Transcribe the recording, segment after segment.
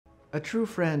A true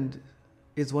friend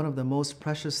is one of the most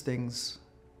precious things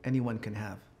anyone can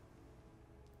have.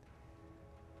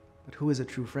 But who is a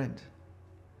true friend?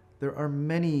 There are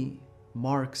many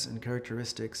marks and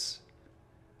characteristics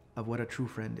of what a true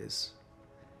friend is.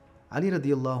 Ali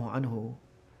radiallahu anhu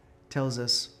tells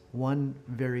us one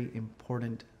very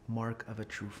important mark of a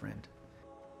true friend.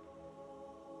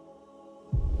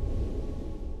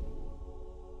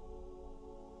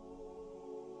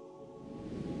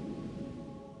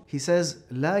 He says,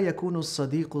 لا يكون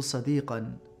الصديق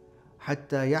صديقا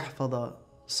حتى يحفظ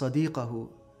صديقه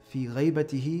في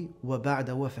غيبته وبعد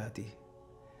وفاته.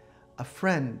 A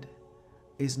friend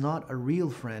is not a real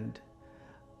friend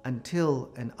until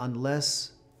and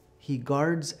unless he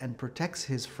guards and protects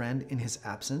his friend in his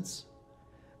absence.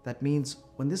 That means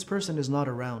when this person is not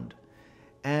around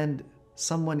and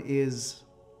someone is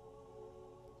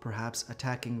perhaps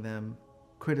attacking them,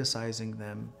 criticizing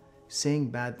them, saying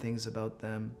bad things about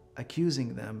them,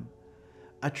 accusing them,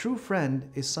 a true friend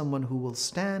is someone who will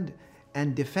stand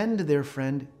and defend their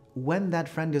friend when that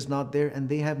friend is not there and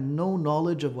they have no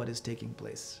knowledge of what is taking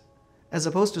place. As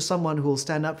opposed to someone who will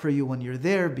stand up for you when you're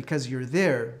there because you're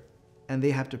there and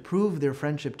they have to prove their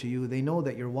friendship to you. They know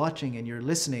that you're watching and you're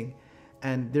listening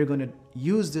and they're going to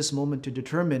use this moment to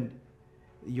determine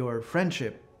your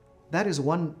friendship. That is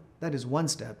one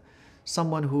step.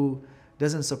 Someone who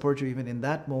doesn't support you even in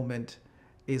that moment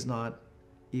is not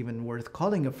even worth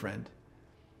calling a friend.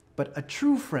 But a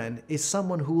true friend is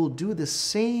someone who will do the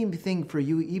same thing for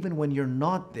you even when you're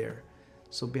not there.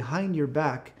 So behind your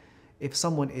back, if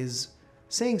someone is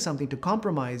saying something to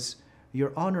compromise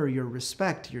your honor, your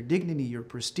respect, your dignity, your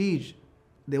prestige,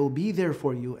 they will be there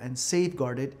for you and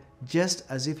safeguard it just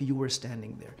as if you were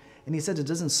standing there. And he said it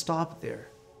doesn't stop there.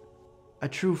 A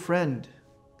true friend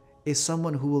is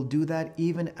someone who will do that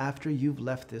even after you've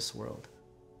left this world.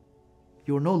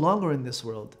 You're no longer in this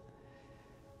world.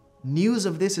 News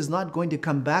of this is not going to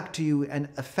come back to you and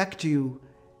affect you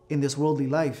in this worldly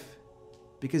life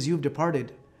because you've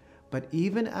departed. But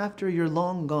even after you're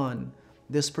long gone,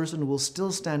 this person will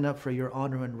still stand up for your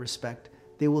honor and respect.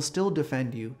 They will still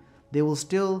defend you. They will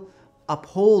still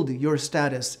uphold your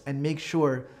status and make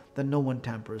sure that no one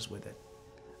tampers with it.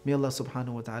 May Allah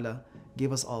subhanahu wa ta'ala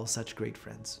give us all such great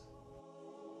friends.